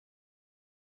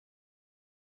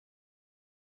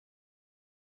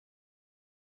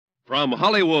From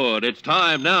Hollywood, it's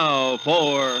time now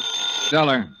for...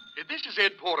 Dollar. This is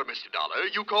Ed Porter, Mr. Dollar.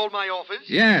 You called my office?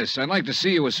 Yes, I'd like to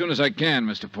see you as soon as I can,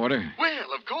 Mr. Porter.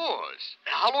 Well, of course.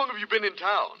 How long have you been in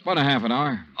town? About a half an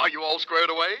hour. Are you all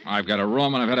squared away? I've got a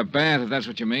room and I've had a bath, if that's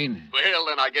what you mean. Well,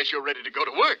 then I guess you're ready to go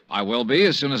to work. I will be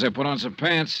as soon as I put on some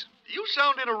pants. You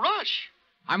sound in a rush.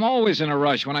 I'm always in a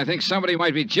rush when I think somebody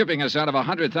might be chipping us out of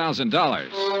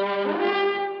 $100,000.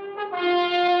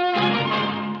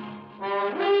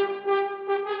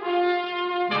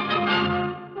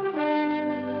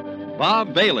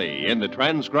 Bob Bailey in the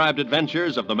transcribed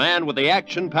adventures of the man with the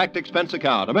action-packed expense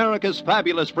account, America's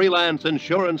fabulous freelance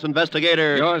insurance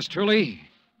investigator. Yours truly,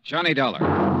 Johnny Dollar.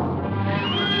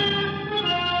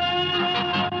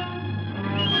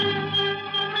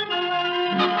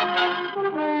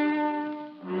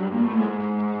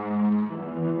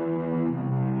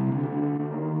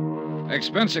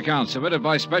 Expense account submitted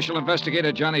by Special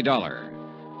Investigator Johnny Dollar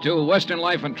to Western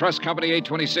Life and Trust Company,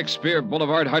 826 Spear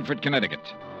Boulevard, Hartford,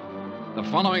 Connecticut. The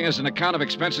following is an account of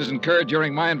expenses incurred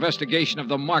during my investigation of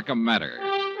the Markham matter.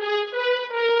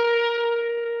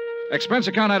 Expense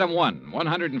account item 1,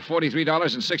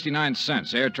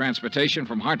 $143.69, air transportation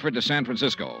from Hartford to San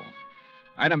Francisco.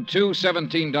 Item 2,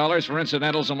 $17 for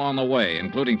incidentals along the way,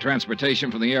 including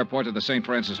transportation from the airport to the St.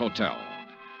 Francis Hotel.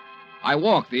 I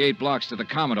walked the 8 blocks to the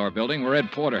Commodore building where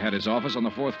Ed Porter had his office on the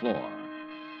 4th floor.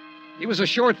 He was a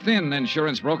short, thin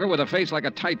insurance broker with a face like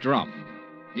a tight drum.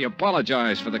 He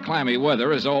apologized for the clammy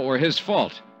weather as though it were his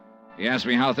fault. He asked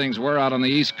me how things were out on the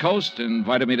East Coast,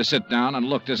 invited me to sit down, and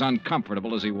looked as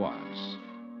uncomfortable as he was.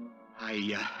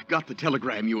 I got the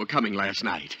telegram you were coming last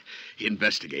night.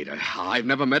 Investigator. I've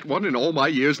never met one in all my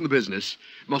years in the business.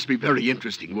 Must be very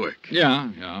interesting work.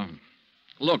 Yeah.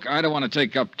 Look, I don't want to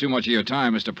take up too much of your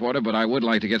time, Mr. Porter, but I would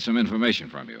like to get some information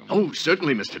from you. Oh,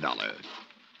 certainly, Mr. Dollar.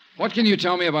 What can you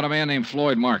tell me about a man named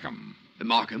Floyd Markham?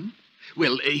 Markham?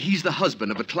 Well, he's the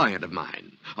husband of a client of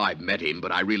mine. I've met him,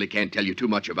 but I really can't tell you too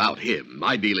much about him.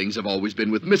 My dealings have always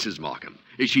been with Mrs. Markham.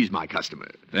 She's my customer.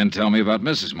 Then tell me about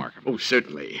Mrs. Markham. Oh,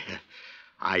 certainly.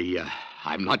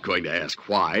 I'm not going to ask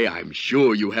why. I'm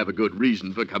sure you have a good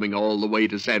reason for coming all the way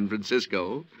to San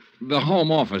Francisco. The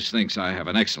Home Office thinks I have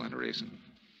an excellent reason.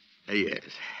 Yes.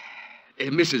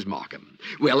 Mrs. Markham.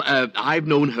 Well, I've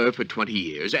known her for 20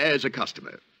 years as a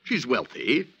customer. She's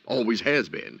wealthy, always has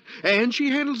been, and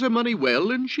she handles her money well,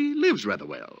 and she lives rather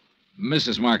well.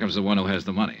 Mrs. Markham's the one who has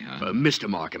the money, huh? Mr.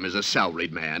 Markham is a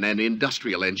salaried man, an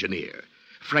industrial engineer.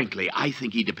 Frankly, I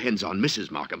think he depends on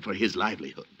Mrs. Markham for his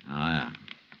livelihood. Oh, yeah.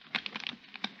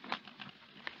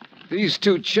 These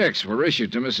 2 checks were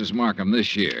issued to Mrs. Markham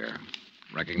this year.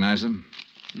 Recognize them?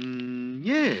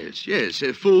 Yes.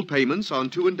 Full payments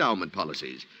on 2 endowment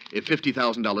policies,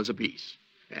 $50,000 apiece.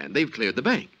 And they've cleared the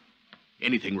bank.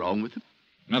 Anything wrong with them?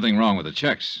 Nothing wrong with the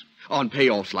checks. On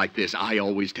payoffs like this, I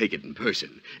always take it in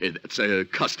person. It's a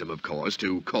custom, of course,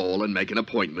 to call and make an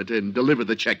appointment and deliver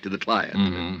the check to the client.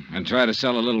 Mm-hmm. And try to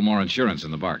sell a little more insurance in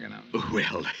the bargain.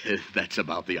 Well, that's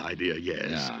about the idea,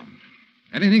 yes. Yeah.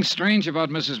 Anything strange about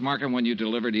Mrs. Markham when you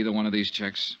delivered either one of these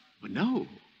checks? Well, no.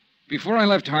 Before I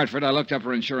left Hartford, I looked up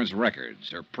her insurance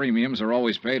records. Her premiums are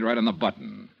always paid right on the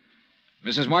button.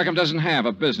 Mrs. Markham doesn't have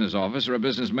a business office or a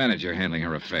business manager handling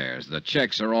her affairs. The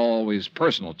checks are always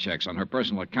personal checks on her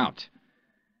personal account.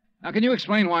 Now, can you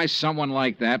explain why someone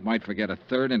like that might forget a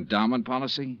 3rd endowment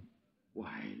policy?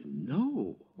 Why,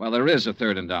 no. Well, there is a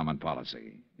 3rd endowment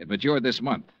policy. It matured this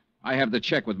month. I have the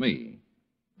check with me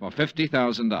for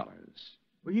 $50,000.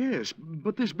 Well, yes,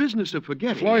 but this business of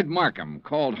forgetting... Floyd Markham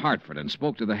called Hartford and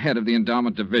spoke to the head of the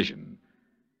endowment division.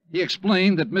 He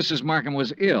explained that Mrs. Markham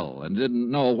was ill and didn't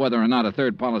know whether or not a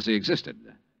 3rd policy existed.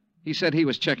 He said he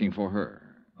was checking for her.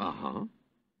 Uh-huh.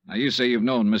 Now, you say you've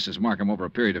known Mrs. Markham over a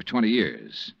period of 20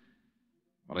 years.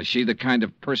 Well, is she the kind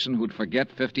of person who'd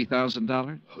forget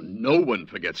 $50,000? Oh, no one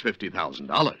forgets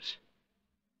 $50,000.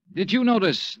 Did you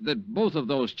notice that both of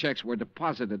those checks were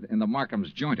deposited in the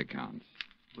Markham's joint account?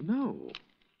 Well, no.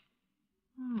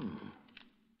 Oh,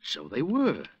 so they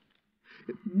were.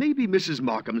 Maybe Mrs.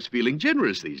 Markham's feeling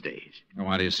generous these days.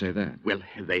 Why do you say that? Well,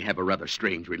 they have a rather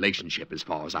strange relationship as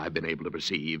far as I've been able to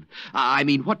perceive. I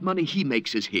mean, what money he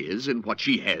makes is his, and what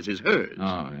she has is hers.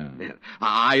 Oh, yeah.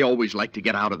 I always like to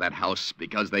get out of that house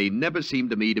because they never seem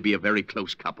to me to be a very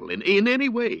close couple in any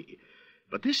way.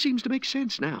 But this seems to make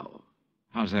sense now.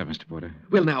 How's that, Mr. Porter?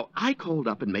 Well, now, I called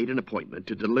up and made an appointment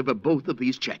to deliver both of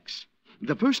these checks.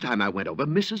 The first time I went over,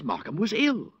 Mrs. Markham was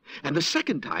ill. And the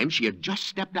second time, she had just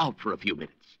stepped out for a few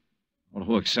minutes. Well,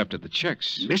 who accepted the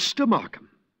checks? Mr. Markham.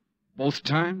 Both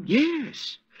times?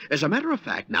 Yes. As a matter of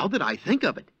fact, now that I think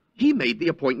of it, he made the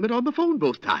appointment on the phone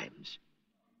both times.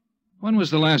 When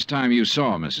was the last time you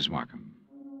saw Mrs. Markham?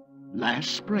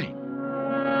 Last spring.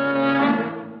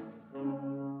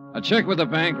 A check with the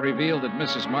bank revealed that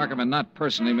Mrs. Markham had not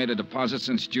personally made a deposit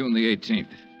since June the 18th.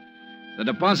 The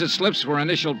deposit slips were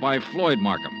initialed by Floyd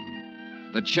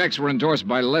Markham. The checks were endorsed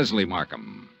by Leslie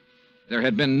Markham. There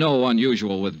had been no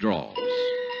unusual withdrawals.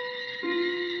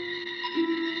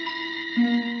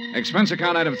 Expense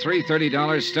account item 3,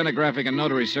 $30, stenographic and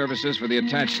notary services for the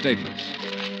attached statements.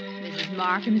 Mrs.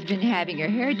 Markham's been having her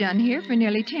hair done here for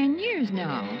nearly 10 years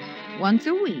now. Once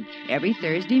a week, every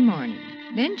Thursday morning.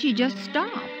 Then she just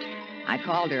stopped. I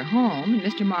called her home, and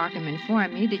Mr. Markham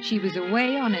informed me that she was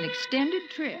away on an extended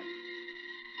trip.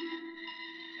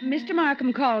 Mr.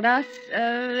 Markham called us,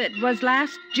 it was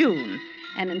last June,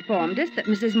 and informed us that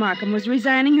Mrs. Markham was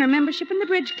resigning her membership in the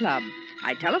Bridge Club.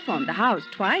 I telephoned the house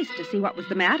twice to see what was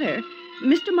the matter.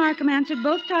 Mr. Markham answered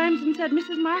both times and said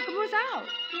Mrs. Markham was out.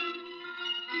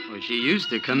 Well, she used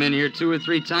to come in here 2 or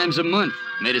 3 times a month.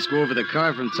 Made us go over the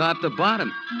car from top to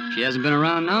bottom. She hasn't been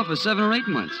around now for 7 or 8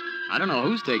 months. I don't know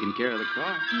who's taking care of the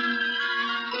car.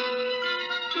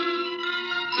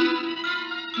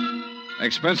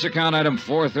 Expense account item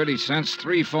 4, 30 cents,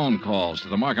 3 phone calls to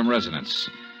the Markham residence.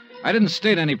 I didn't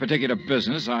state any particular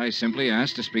business. I simply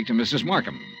asked to speak to Mrs.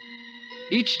 Markham.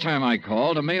 Each time I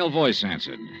called, a male voice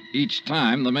answered. Each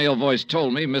time, the male voice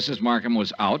told me Mrs. Markham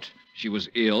was out, she was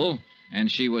ill, and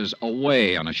she was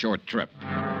away on a short trip.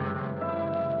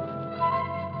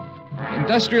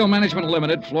 Industrial Management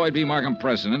Limited, Floyd B. Markham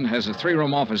president, has a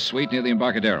 3-room office suite near the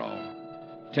Embarcadero.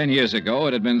 10 years ago,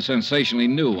 it had been sensationally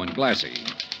new and glassy.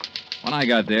 When I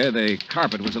got there, the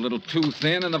carpet was a little too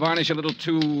thin and the varnish a little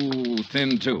too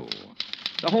thin, too.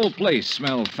 The whole place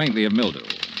smelled faintly of mildew.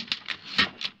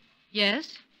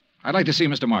 Yes? I'd like to see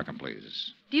Mr. Markham,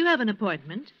 please. Do you have an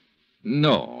appointment?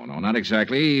 No, not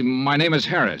exactly. My name is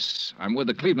Harris. I'm with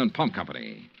the Cleveland Pump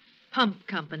Company. Pump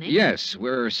Company? Yes,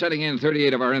 we're setting in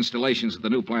 38 of our installations at the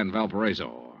new plant in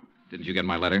Valparaiso. Didn't you get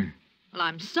my letter? Well,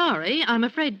 I'm sorry. I'm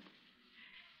afraid...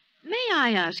 May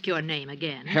I ask your name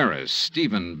again? Harris,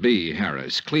 Stephen B.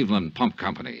 Harris, Cleveland Pump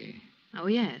Company. Oh,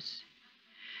 yes.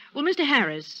 Well, Mr.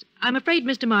 Harris, I'm afraid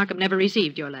Mr. Markham never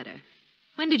received your letter.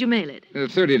 When did you mail it?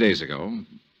 30 days ago.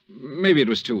 Maybe it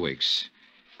was 2 weeks.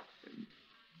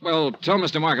 Well, tell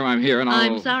Mr. Markham I'm here and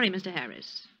I'll... I'm sorry, Mr.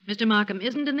 Harris. Mr. Markham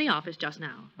isn't in the office just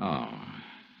now. Oh.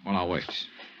 Well, I'll wait.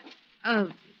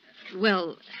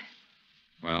 Well...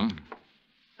 Well?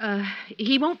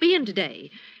 He won't be in today.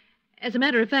 As a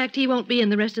matter of fact, he won't be in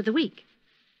the rest of the week.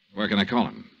 Where can I call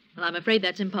him? Well, I'm afraid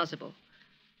that's impossible.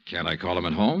 Can't I call him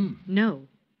at home? No.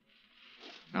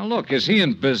 Now, look, is he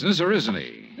in business or isn't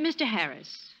he? Mr.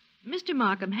 Harris, Mr.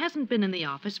 Markham hasn't been in the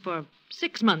office for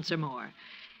 6 months or more.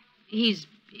 He's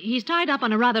tied up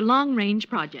on a rather long-range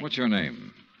project. What's your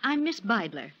name? I'm Miss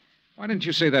Beidler. Why didn't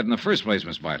you say that in the first place,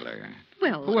 Miss Beidler?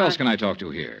 Well, Who else can I talk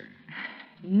to here?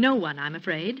 No one, I'm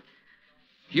afraid.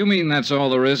 You mean that's all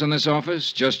there is in this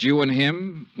office? Just you and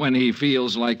him when he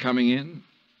feels like coming in?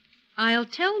 I'll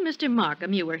tell Mr.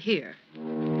 Markham you were here.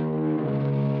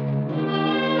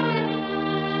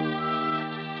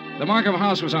 The Markham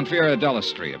house was on Fioradella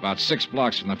Street, about 6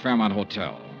 blocks from the Fairmont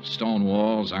Hotel. Stone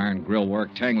walls, iron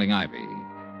grillwork, tangling ivy.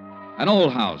 An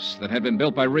old house that had been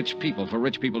built by rich people for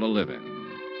rich people to live in.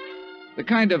 The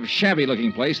kind of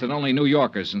shabby-looking place that only New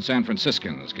Yorkers and San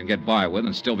Franciscans can get by with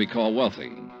and still be called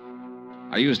wealthy.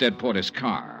 I used Ed Porter's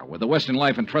car with the Western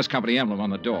Life and Trust Company emblem on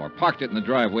the door, parked it in the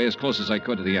driveway as close as I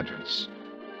could to the entrance.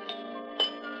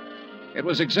 It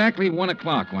was exactly 1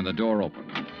 o'clock when the door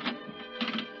opened.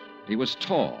 He was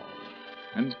tall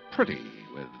and pretty,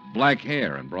 with black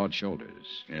hair and broad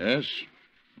shoulders. Yes?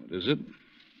 What is it?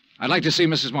 I'd like to see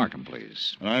Mrs. Markham,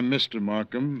 please. I'm Mr.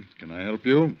 Markham. Can I help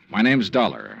you? My name's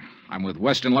Dollar. I'm with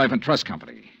Western Life and Trust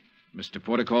Company. Mr.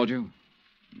 Porter called you?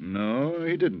 No,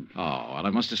 he didn't. Oh, well, I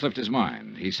must have slipped his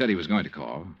mind. He said he was going to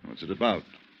call. What's it about?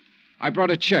 I brought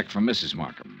a check from Mrs.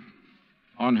 Markham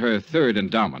on her 3rd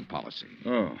endowment policy.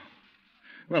 Oh.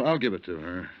 Well, I'll give it to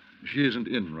her. She isn't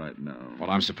in right now. Well,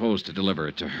 I'm supposed to deliver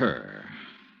it to her.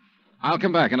 I'll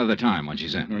come back another time when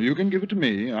she's in. No, you can give it to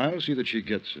me. I'll see that she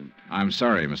gets it. I'm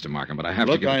sorry, Mr. Markham, but I have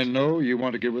to Look, give I it... know you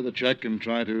want to give her the check and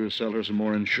try to sell her some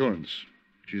more insurance.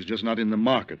 She's just not in the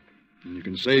market. And you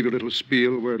can save your little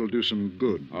spiel where it'll do some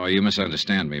good. Oh, you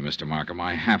misunderstand me, Mr. Markham.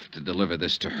 I have to deliver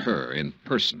this to her in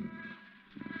person.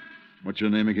 What's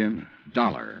your name again?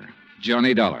 Dollar.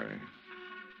 Johnny Dollar.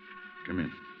 Come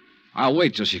in. I'll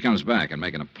wait till she comes back and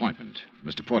make an appointment.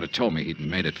 Mr. Porter told me he'd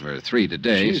made it for 3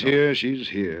 today. She's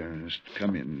here. Just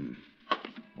come in.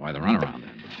 Why the runaround,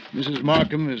 then? Mrs.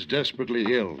 Markham is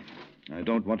desperately ill. I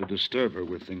don't want to disturb her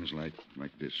with things like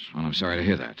this. Well, I'm sorry to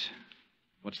hear that.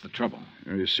 What's the trouble?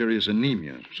 Very serious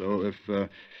anemia. So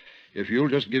if you'll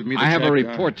just give me the I have check, a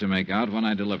report to make out when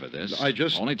I deliver this. I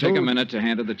just Only take a told- minute to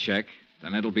hand her the check.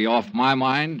 Then it'll be off my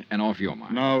mind and off your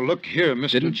mind. Now, look here,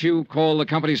 Mr. Didn't you call the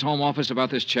company's home office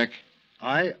about this check?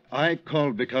 I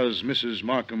called because Mrs.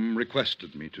 Markham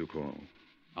requested me to call.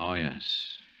 Oh,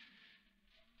 yes.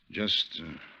 Just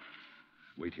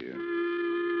wait here.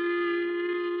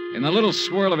 In the little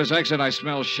swirl of his exit, I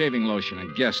smelled shaving lotion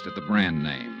and guessed at the brand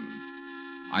name.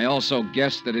 I also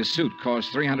guessed that his suit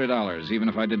cost $300, even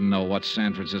if I didn't know what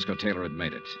San Francisco tailor had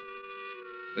made it.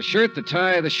 The shirt, the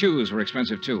tie, the shoes were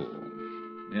expensive, too.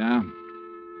 Yeah,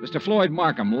 Mr. Floyd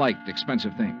Markham liked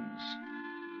expensive things.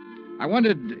 I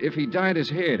wondered if he dyed his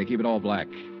hair to keep it all black.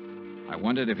 I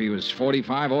wondered if he was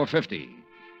 45 or 50.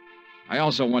 I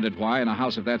also wondered why, in a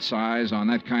house of that size, on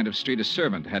that kind of street, a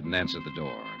servant hadn't answered the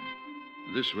door.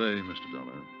 This way, Mr.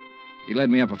 Dollar. He led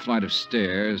me up a flight of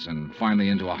stairs and finally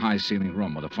into a high-ceilinged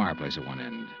room with a fireplace at one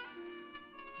end.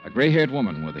 A gray-haired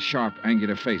woman with a sharp,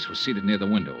 angular face was seated near the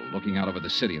window, looking out over the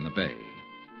city and the bay.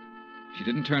 She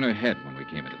didn't turn her head when we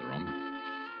came into the room,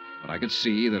 but I could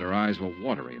see that her eyes were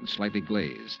watery and slightly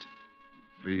glazed.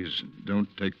 Please don't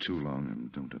take too long and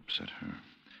don't upset her.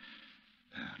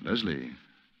 Leslie.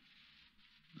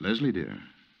 Leslie, dear.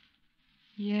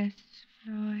 Yes,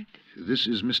 Floyd. This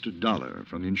is Mr. Dollar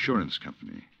from the insurance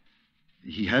company.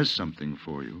 He has something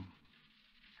for you.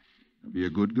 Be a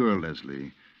good girl,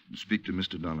 Leslie, and speak to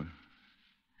Mr. Dollar.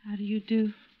 How do you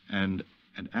do? And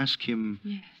ask him...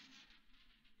 Yes.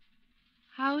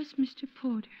 How is Mr.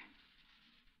 Porter?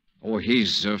 Oh,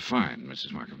 he's fine,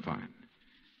 Mrs. Markham, fine.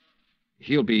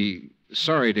 He'll be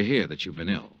sorry to hear that you've been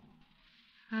ill.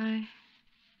 I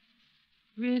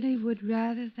really would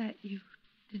rather that you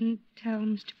didn't tell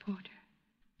Mr. Porter.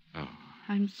 Oh.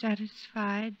 I'm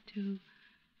satisfied to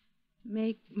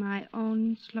make my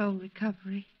own slow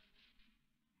recovery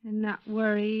and not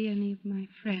worry any of my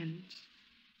friends.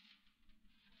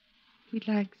 We'd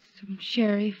like some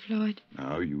sherry, Floyd.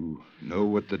 Now, you know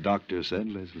what the doctor said,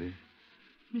 Leslie.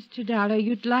 Mr. Dollar,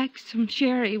 you'd like some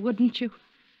sherry, wouldn't you?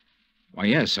 Why,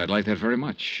 yes, I'd like that very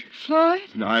much. Floyd?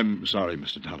 No, I'm sorry,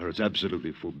 Mr. Dollar. It's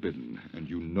absolutely forbidden, and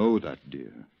you know that,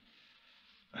 dear.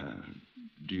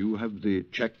 Do you have the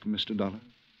check, Mr. Dollar?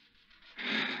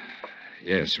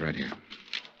 Yes, right here.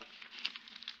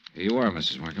 Here you are,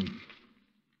 Mrs. Markham.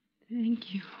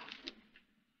 Thank you.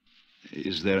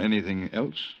 Is there anything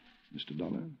else, Mr.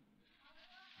 Dollar?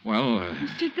 Well,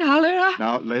 Mr. Dollar?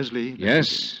 Now, Leslie...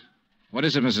 Yes? What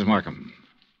is it, Mrs. Markham?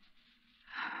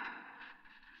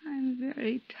 I'm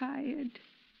very tired.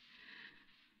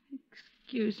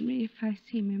 Excuse me if I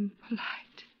seem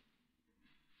impolite.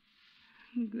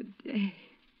 Good day.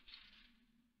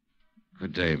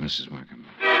 Good day, Mrs. Markham.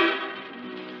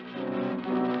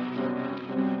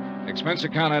 Expense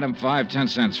account item 5, 10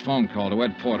 cents. Phone call to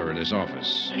Ed Porter at his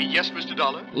office. Yes, Mr.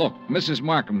 Dollar? Look, Mrs.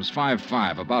 Markham's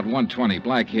 5'5", about 120,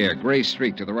 black hair, gray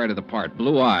streak to the right of the part,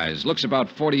 blue eyes, looks about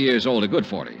 40 years old, a good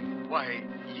 40. Why,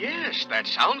 yes, that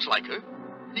sounds like her.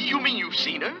 You mean you've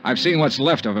seen her? I've seen what's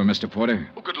left of her, Mr. Porter.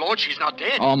 Oh, good Lord, she's not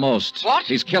dead. Almost. What?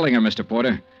 He's killing her, Mr.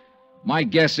 Porter. My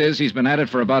guess is he's been at it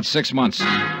for about 6 months.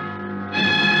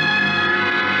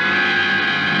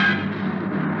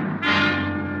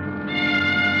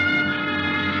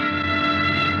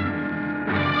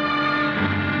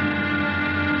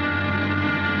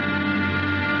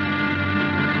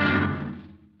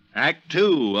 Act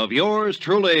 2 of yours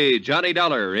truly, Johnny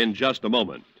Dollar, in just a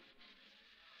moment.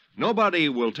 Nobody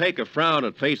will take a frown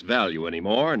at face value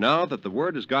anymore now that the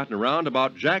word has gotten around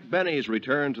about Jack Benny's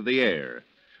return to the air.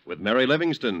 With Mary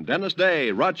Livingston, Dennis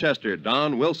Day, Rochester,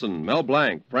 Don Wilson, Mel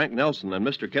Blanc, Frank Nelson, and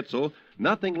Mr. Kitzel,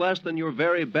 nothing less than your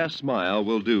very best smile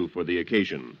will do for the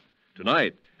occasion.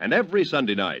 Tonight, and every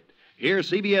Sunday night, hear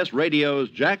CBS Radio's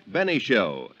Jack Benny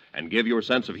Show and give your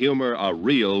sense of humor a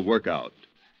real workout.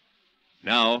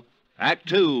 Now, Act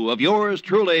 2 of yours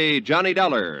truly, Johnny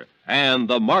Dollar, and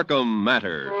the Markham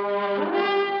Matter.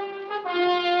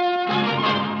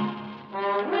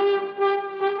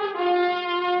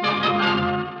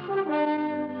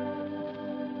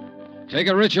 Take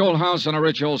a rich old house on a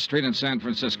rich old street in San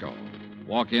Francisco.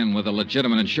 Walk in with a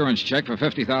legitimate insurance check for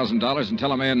 $50,000 and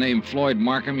tell a man named Floyd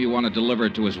Markham you want to deliver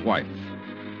it to his wife.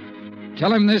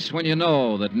 Tell him this when you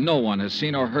know that no one has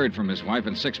seen or heard from his wife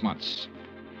in 6 months.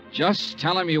 Just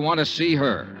tell him you want to see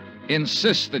her.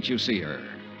 Insist that you see her.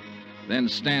 Then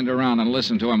stand around and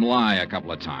listen to him lie a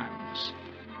couple of times.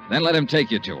 Then let him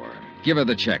take you to her. Give her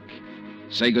the check.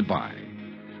 Say goodbye.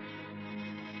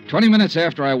 20 minutes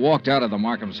after I walked out of the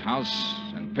Markham's house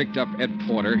and picked up Ed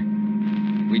Porter,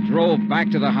 we drove back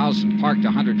to the house and parked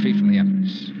 100 feet from the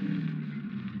entrance.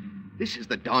 This is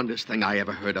the darndest thing I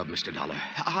ever heard of, Mr. Dollar.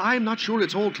 I'm not sure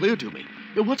it's all clear to me.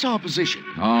 What's our position?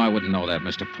 Oh, I wouldn't know that,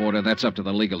 Mr. Porter. That's up to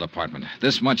the legal department.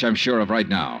 This much I'm sure of right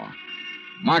now.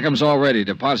 Markham's already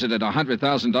deposited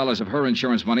 $100,000 of her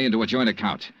insurance money into a joint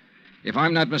account. If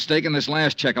I'm not mistaken, this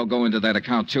last check will go into that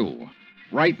account, too.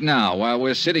 Right now, while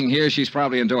we're sitting here, she's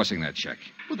probably endorsing that check.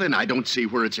 Well, then I don't see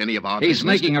where it's any of our He's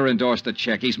business. making her endorse the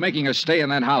check. He's making her stay in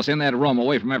that house, in that room,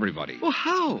 away from everybody. Well,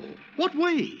 how? What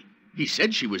way? He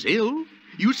said she was ill.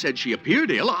 You said she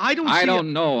appeared ill. I I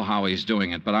don't know how he's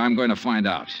doing it, but I'm going to find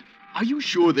out. Are you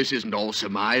sure this isn't all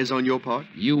surmise on your part?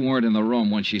 You weren't in the room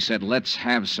when she said, let's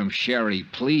have some sherry.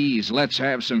 Please, let's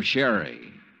have some sherry.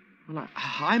 Well,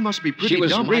 I must be pretty She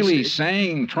was dumb. really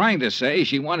trying to say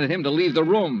she wanted him to leave the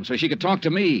room so she could talk to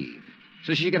me.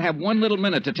 So she could have 1 little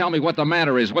minute to tell me what the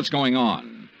matter is, what's going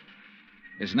on.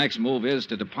 His next move is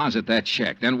to deposit that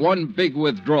check. Then one big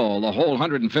withdrawal, the whole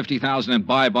 $150,000, and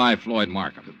bye-bye Floyd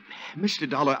Markham. Mr.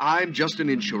 Dollar, I'm just an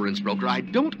insurance broker. I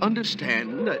don't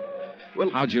understand. Well,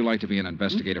 How'd you like to be an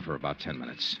investigator for about 10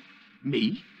 minutes?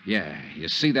 me? Yeah, you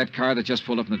see that car that just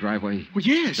pulled up in the driveway? Well,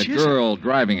 yes, The yes. girl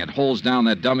driving it holds down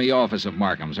that dummy office of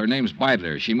Markham's. Her name's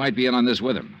Beidler. She might be in on this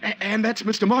with him. And that's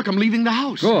Mr. Markham leaving the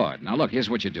house. Good. Now, look, here's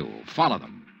what you do. Follow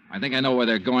them. I think I know where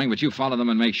they're going, but you follow them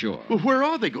and make sure. Well, where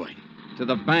are they going? To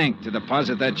the bank to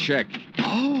deposit that check.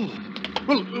 Oh.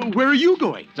 Well, where are you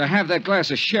going? To have that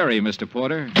glass of sherry, Mr.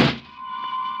 Porter.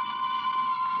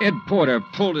 Ed Porter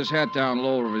pulled his hat down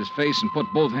low over his face and put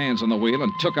both hands on the wheel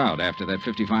and took out after that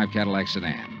 55 Cadillac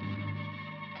sedan.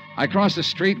 I crossed the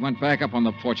street, went back up on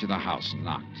the porch of the house and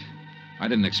knocked. I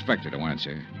didn't expect her to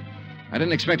answer. I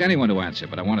didn't expect anyone to answer,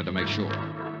 but I wanted to make sure.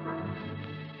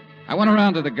 I went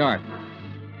around to the garden.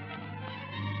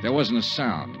 There wasn't a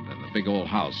sound in the big old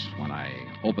house when I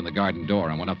opened the garden door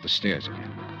and went up the stairs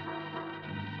again.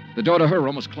 The door to her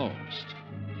room was closed.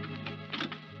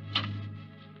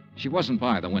 She wasn't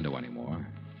by the window anymore.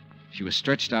 She was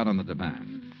stretched out on the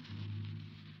divan.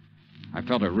 I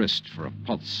felt her wrist for a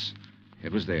pulse.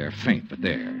 It was there, faint, but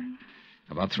there.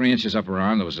 About 3 inches up her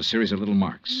arm, there was a series of little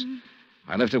marks.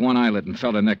 I lifted one eyelid and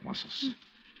felt her neck muscles.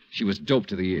 She was doped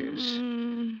to the ears.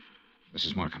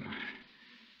 Mrs. Markham.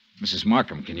 Mrs.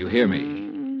 Markham, can you hear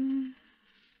me?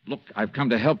 Look, I've come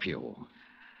to help you.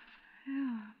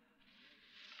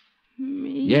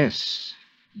 Me? Yes.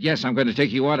 Yes, I'm going to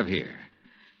take you out of here.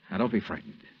 Now, don't be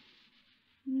frightened.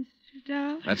 Mr.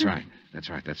 Dollar? That's right. That's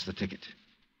right. That's the ticket.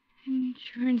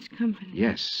 Insurance company.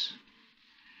 Yes.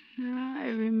 Now I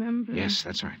remember. Yes,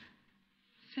 that's right.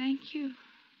 Thank you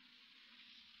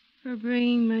for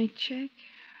bringing my check.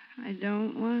 I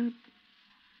don't want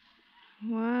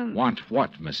Want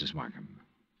what, Mrs. Markham?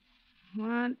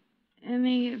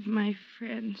 any of my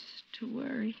friends to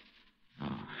worry.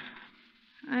 Oh.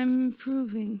 I'm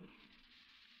improving,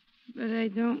 but I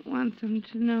don't want them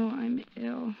to know I'm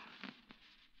ill.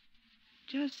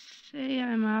 Just say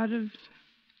I'm out of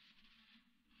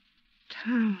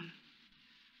town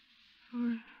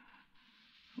for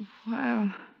a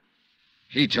while.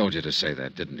 He told you to say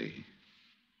that, didn't he?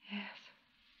 Yes.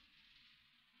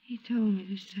 He told me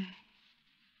to say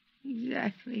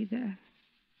exactly that.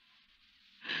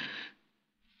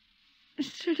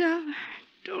 Mr. Dollar,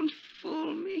 don't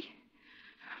fool me.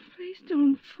 Please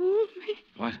don't fool me.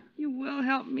 What? You will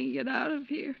help me get out of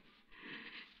here.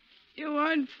 You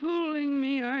aren't fooling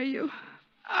me, are you?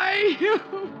 Are you?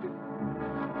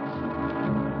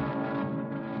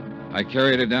 I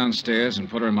carried her downstairs and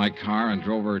put her in my car and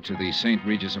drove her to the St.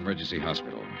 Regis Emergency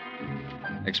Hospital.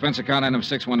 Expense account item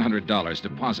 $100,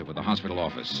 deposit with the hospital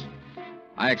office.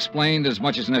 I explained as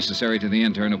much as necessary to the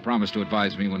intern who promised to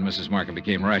advise me when Mrs. Markham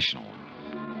became rational.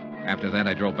 After that,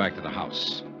 I drove back to the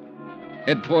house.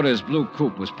 Ed Porter's blue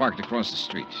coupe was parked across the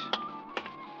street.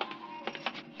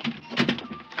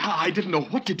 I didn't know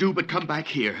what to do but come back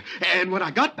here. And when I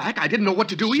got back, I didn't know what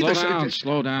to do either.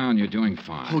 Slow down. You're doing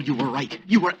fine. Oh, you were right.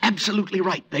 You were absolutely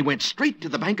right. They went straight to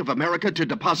the Bank of America to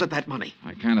deposit that money.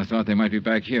 I kind of thought they might be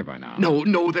back here by now.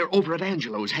 No, they're over at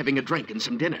Angelo's having a drink and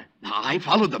some dinner. I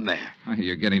followed them there.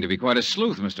 You're getting to be quite a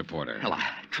sleuth, Mr. Porter. Well, I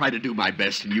try to do my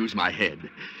best and use my head.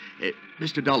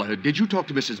 Mr. Dollar, did you talk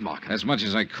to Mrs. Markham? As much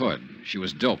as I could. She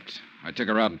was doped. I took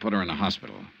her out and put her in the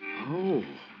hospital. Oh.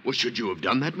 Well, should you have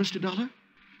done that, Mr. Dollar?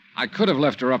 I could have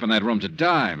left her up in that room to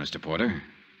die, Mr. Porter.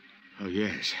 Oh,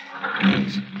 yes.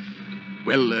 Yes.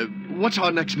 Well, what's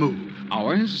our next move?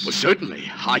 Ours? Well, certainly.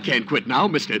 I can't quit now,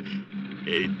 Mr.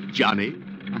 Johnny.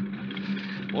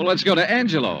 Well, let's go to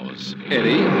Angelo's,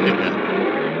 Eddie.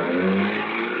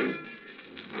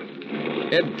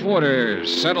 Ed Porter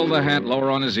settled the hat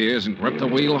lower on his ears and gripped the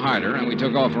wheel harder, and we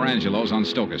took off for Angelo's on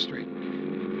Stoker Street.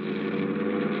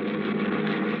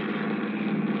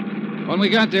 When we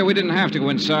got there, we didn't have to go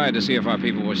inside to see if our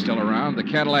people were still around. The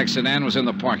Cadillac sedan was in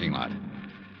the parking lot.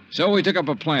 So we took up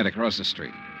a plant across the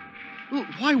street. Well,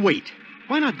 why wait?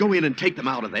 Why not go in and take them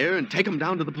out of there and take them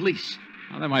down to the police?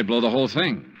 Well, that might blow the whole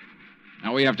thing.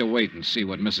 Now, we have to wait and see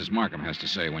what Mrs. Markham has to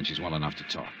say when she's well enough to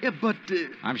talk. Yeah, but...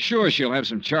 I'm sure she'll have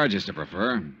some charges to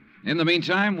prefer. In the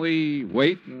meantime, we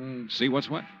wait and see what's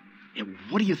what. Yeah,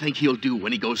 what do you think he'll do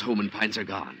when he goes home and finds her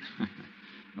gone?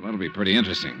 Well, that'll be pretty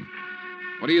interesting.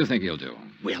 What do you think he'll do?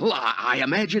 Well, I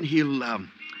imagine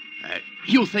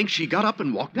he'll think she got up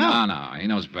and walked out. No, he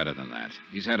knows better than that.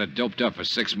 He's had her doped up for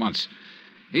 6 months.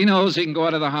 He knows he can go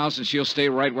out of the house and she'll stay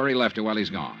right where he left her while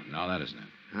he's gone. No, that isn't it.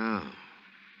 Oh.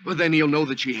 Well, then he'll know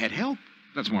that she had help.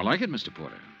 That's more like it, Mr.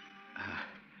 Porter.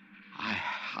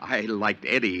 I liked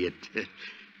Eddie. It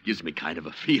gives me kind of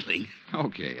a feeling.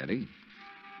 Okay, Eddie.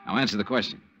 Now answer the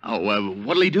question. Oh,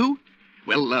 what'll he do?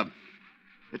 Well,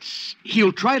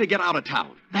 he'll try to get out of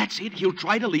town. That's it. He'll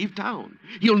try to leave town.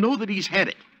 He'll know that he's had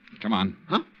it. Come on.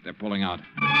 Huh? They're pulling out.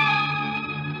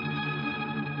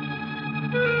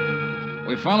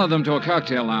 We followed them to a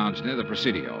cocktail lounge near the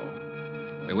Presidio.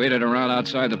 We waited around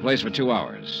outside the place for 2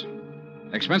 hours.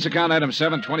 Expense account item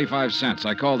 7, 25 cents.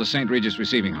 I called the St. Regis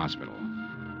Receiving Hospital.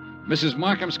 Mrs.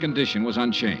 Markham's condition was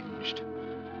unchanged.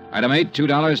 Item 8,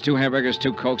 $2, 2 hamburgers,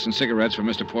 2 Cokes, and cigarettes for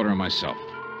Mr. Porter and myself.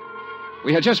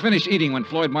 We had just finished eating when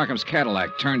Floyd Markham's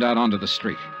Cadillac turned out onto the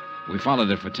street. We followed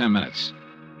it for 10 minutes.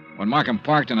 When Markham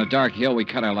parked on a dark hill, we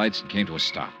cut our lights and came to a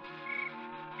stop.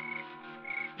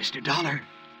 Mr. Dollar,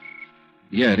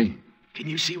 Yeah, Eddie? can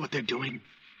you see what they're doing?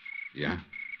 Yeah?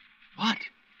 What?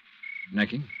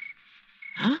 Necking?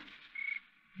 Huh?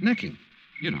 Necking.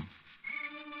 You know.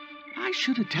 I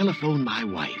should have telephoned my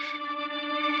wife.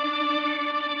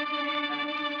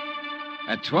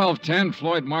 At 12:10,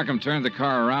 Floyd Markham turned the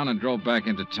car around and drove back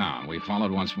into town. We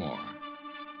followed once more.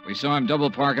 We saw him double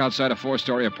park outside a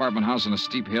 4-story apartment house on a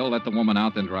steep hill, let the woman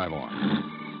out, then drive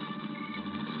on.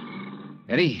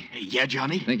 Eddie? Yeah,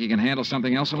 Johnny? Think you can handle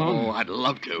something else alone? Oh, I'd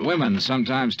love to. Women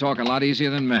sometimes talk a lot easier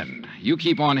than men. You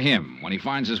keep on him. When he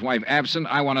finds his wife absent,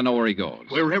 I want to know where he goes.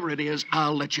 Wherever it is,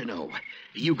 I'll let you know.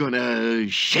 You gonna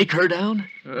shake her down?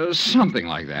 Something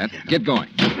like that. Get going.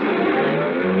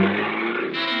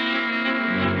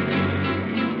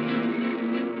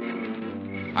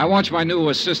 I watched my new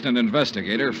assistant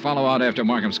investigator follow out after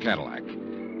Markham's Cadillac.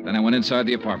 Then I went inside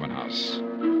the apartment house.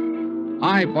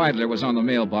 Beidler was on the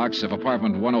mailbox of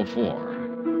apartment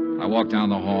 104. I walked down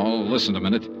the hall, listened a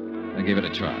minute, and gave it a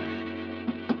try.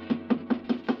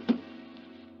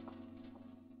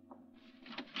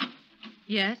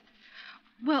 Yes?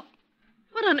 Well,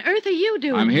 what on earth are you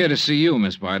doing? I'm here to see you,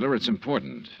 Miss Beidler. It's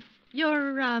important.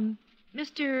 You're,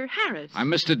 Mr. Harris.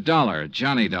 I'm Mr. Dollar,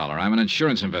 Johnny Dollar. I'm an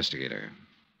insurance investigator.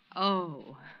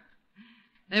 Oh.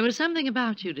 There was something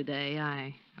about you today.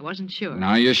 I wasn't sure.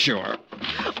 Now you're sure.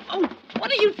 Oh, what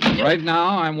are you doing? Right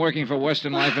now, I'm working for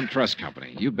Western Life and Trust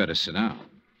Company. You better sit down.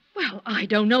 Well, I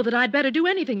don't know that I'd better do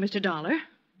anything, Mr. Dollar.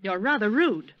 You're rather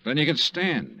rude. Then you can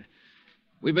stand.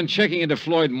 We've been checking into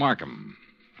Floyd Markham.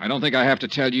 I don't think I have to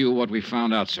tell you what we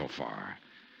found out so far.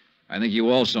 I think you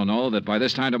also know that by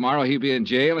this time tomorrow he'll be in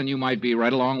jail and you might be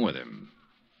right along with him.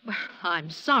 Well,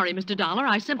 I'm sorry, Mr. Dollar.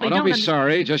 I simply don't be un-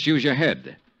 sorry. Just use your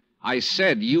head. I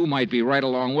said you might be right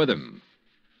along with him.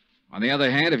 On the other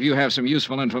hand, if you have some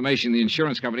useful information, the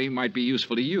insurance company might be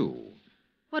useful to you.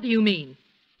 What do you mean?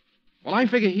 Well, I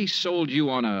figure he sold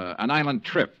you on an island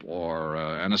trip or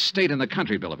an estate in the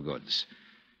country bill of goods.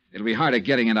 It'll be harder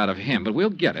getting it out of him, but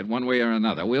we'll get it one way or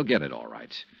another. We'll get it all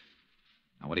right.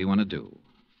 Now, what do you want to do?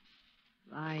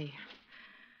 I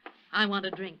want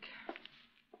a drink.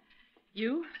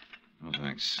 You? Oh,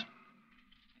 thanks.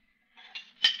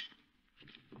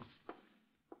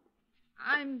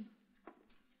 I'm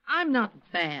not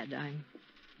bad.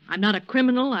 I'm not a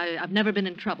criminal. I've never been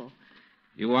in trouble.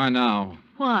 You are now.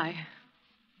 Why?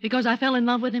 Because I fell in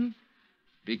love with him?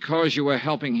 Because you were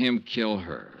helping him kill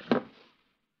her.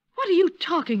 What are you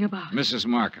talking about? Mrs.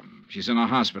 Markham. She's in a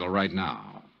hospital right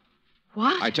now.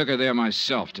 What? I took her there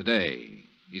myself today.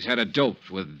 He's had her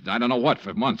doped with I don't know what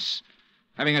for months.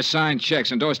 Having her sign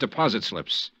checks, endorse deposit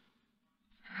slips.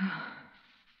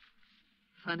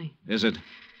 Funny. Is it?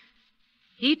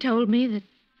 He told me that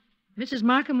Mrs.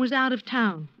 Markham was out of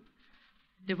town,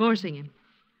 divorcing him.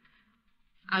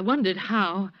 I wondered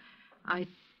how.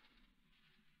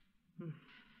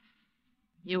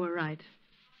 You were right.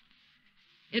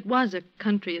 It was a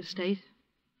country estate.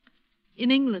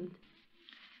 In England.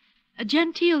 A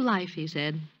genteel life, he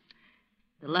said.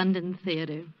 The London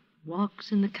theater,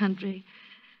 walks in the country,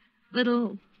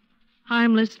 little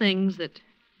harmless things that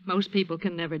most people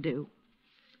can never do.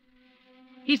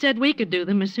 He said we could do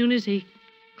them as soon as he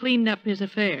cleaned up his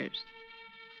affairs.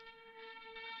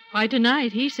 Why,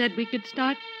 tonight he said we could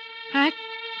start packing.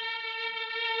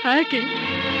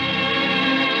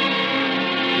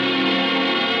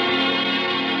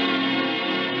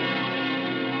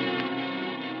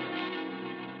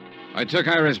 I took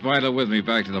Iris Beidler with me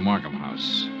back to the Markham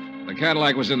house. The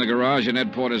Cadillac was in the garage, and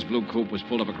Ed Porter's blue coupe was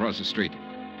pulled up across the street.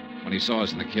 When he saw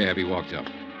us in the cab, he walked up.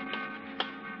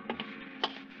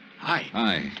 Hi.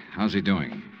 Hi. How's he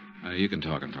doing? You can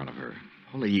talk in front of her.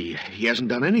 Well, he hasn't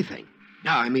done anything.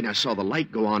 No, I mean, I saw the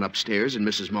light go on upstairs in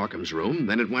Mrs. Markham's room,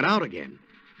 then it went out again.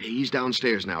 He's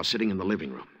downstairs now, sitting in the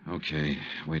living room. Okay.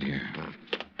 Wait here.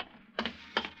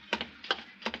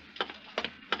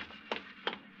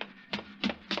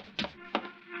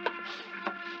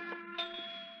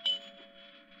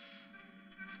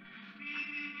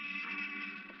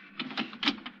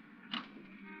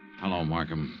 Hello,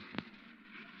 Markham.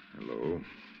 Hello.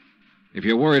 If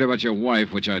you're worried about your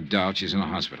wife, which I doubt, she's in the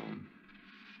hospital.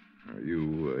 Are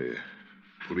you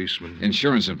a policeman?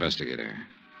 Insurance investigator.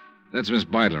 That's Miss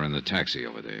Beidler in the taxi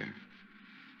over there.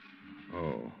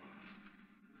 Oh.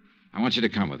 I want you to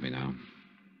come with me now.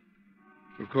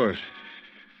 Of course.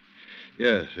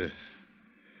 Yes.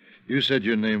 You said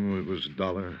your name was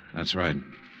Dollar. That's right.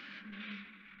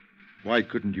 Why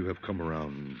couldn't you have come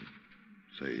around,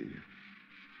 say,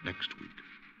 next week?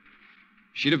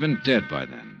 She'd have been dead by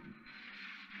then.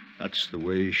 That's the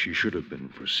way she should have been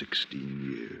for 16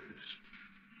 years.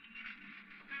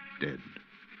 Dead.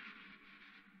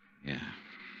 Yeah.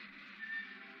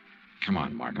 Come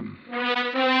on, Markham.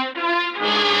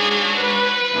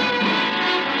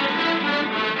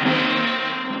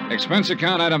 Expense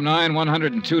account, item 9,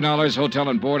 $102, hotel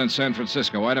and board in San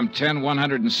Francisco. Item 10,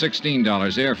 $116,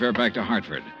 airfare back to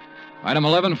Hartford. Item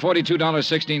 11,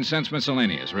 $42.16,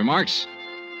 miscellaneous. Remarks?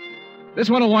 This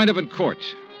one will wind up in court.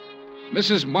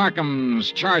 Mrs.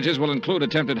 Markham's charges will include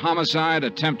attempted homicide,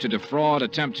 attempt to defraud,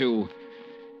 attempt to...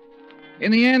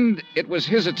 In the end, it was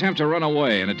his attempt to run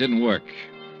away, and it didn't work.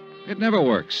 It never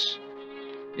works.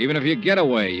 Even if you get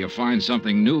away, you find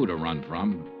something new to run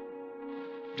from.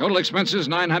 Total expenses,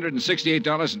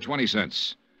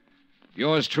 $968.20.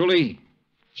 Yours truly,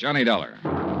 Johnny Dollar.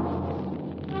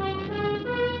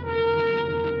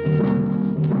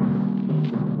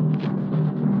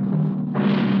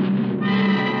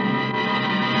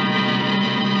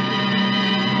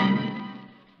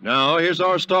 Now, here's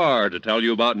our star to tell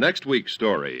you about next week's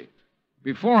story.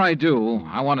 Before I do,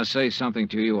 I want to say something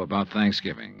to you about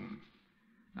Thanksgiving.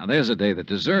 Now, there's a day that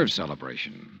deserves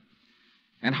celebration.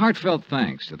 And heartfelt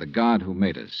thanks to the God who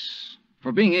made us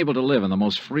for being able to live in the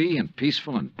most free and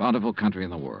peaceful and bountiful country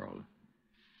in the world.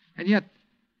 And yet,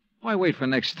 why wait for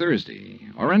next Thursday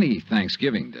or any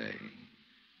Thanksgiving Day?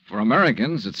 For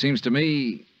Americans, it seems to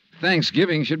me,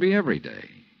 Thanksgiving should be every day.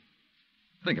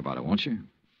 Think about it, won't you?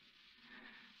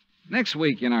 Next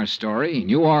week in our story,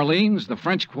 New Orleans, the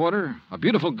French Quarter, a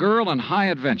beautiful girl, and high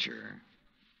adventure.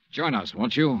 Join us,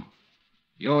 won't you?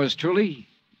 Yours truly,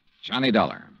 Johnny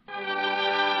Dollar.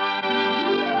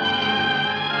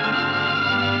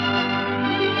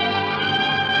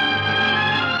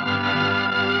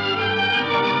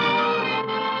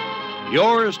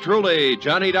 Yours truly,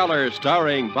 Johnny Dollar,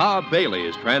 starring Bob Bailey,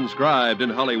 is transcribed in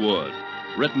Hollywood.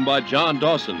 Written by John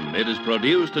Dawson, it is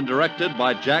produced and directed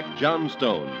by Jack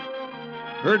Johnstone.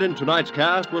 Heard in tonight's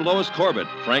cast were Lois Corbett,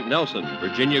 Frank Nelson,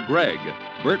 Virginia Gregg,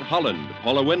 Bert Holland,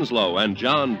 Paula Winslow, and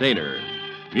John Daner.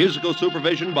 Musical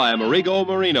supervision by Amerigo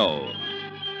Marino.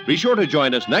 Be sure to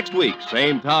join us next week,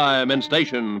 same time and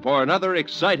station, for another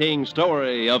exciting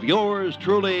story of yours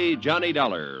truly, Johnny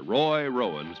Dollar. Roy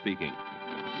Rowan speaking.